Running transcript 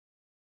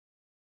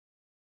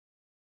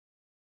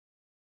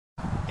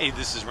Hey,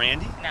 this is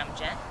Randy. And I'm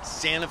Jen.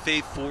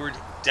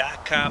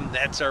 SantaFeFord.com.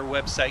 That's our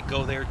website.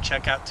 Go there.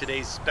 Check out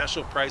today's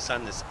special price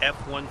on this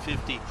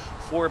F-150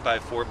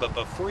 4x4. But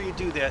before you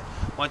do that,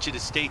 I want you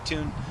to stay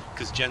tuned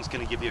because Jen's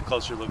going to give you a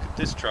closer look at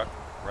this truck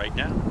right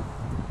now.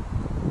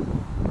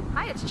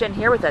 Hi, it's Jen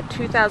here with a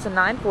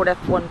 2009 Ford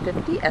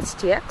F-150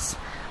 STX.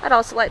 I'd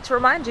also like to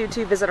remind you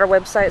to visit our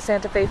website,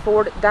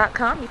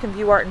 SantaFeFord.com. You can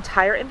view our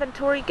entire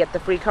inventory, get the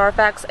free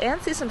Carfax, and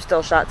see some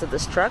still shots of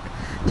this truck.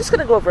 Just going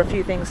to go over a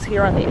few things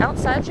here on the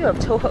outside. You have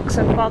tow hooks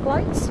and fog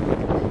lights,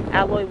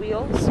 alloy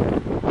wheels,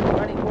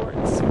 running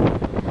boards,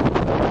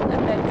 a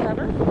bed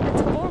cover.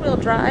 It's a four-wheel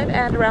drive,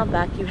 and around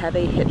back you have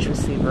a hitch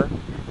receiver.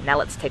 Now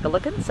let's take a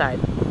look inside.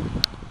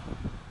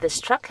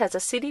 This truck has a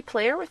CD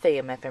player with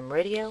AM/FM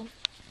radio.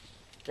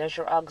 There's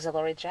your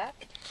auxiliary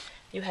jack.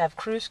 You have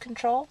cruise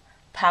control,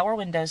 power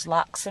windows,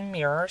 locks and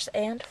mirrors,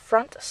 and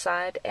front,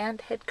 side,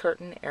 and head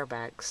curtain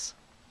airbags.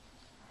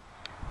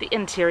 The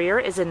interior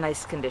is in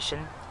nice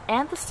condition,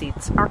 and the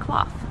seats are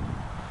cloth.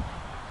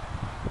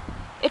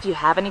 If you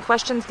have any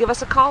questions, give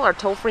us a call. Our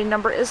toll-free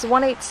number is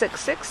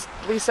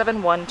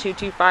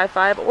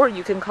 1-866-371-2255, or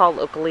you can call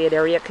locally at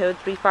area code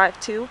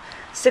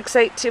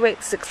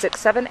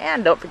 352-682-8667,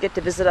 and don't forget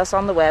to visit us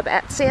on the web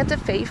at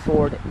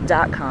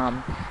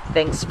SantaFeFord.com.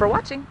 Thanks for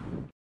watching.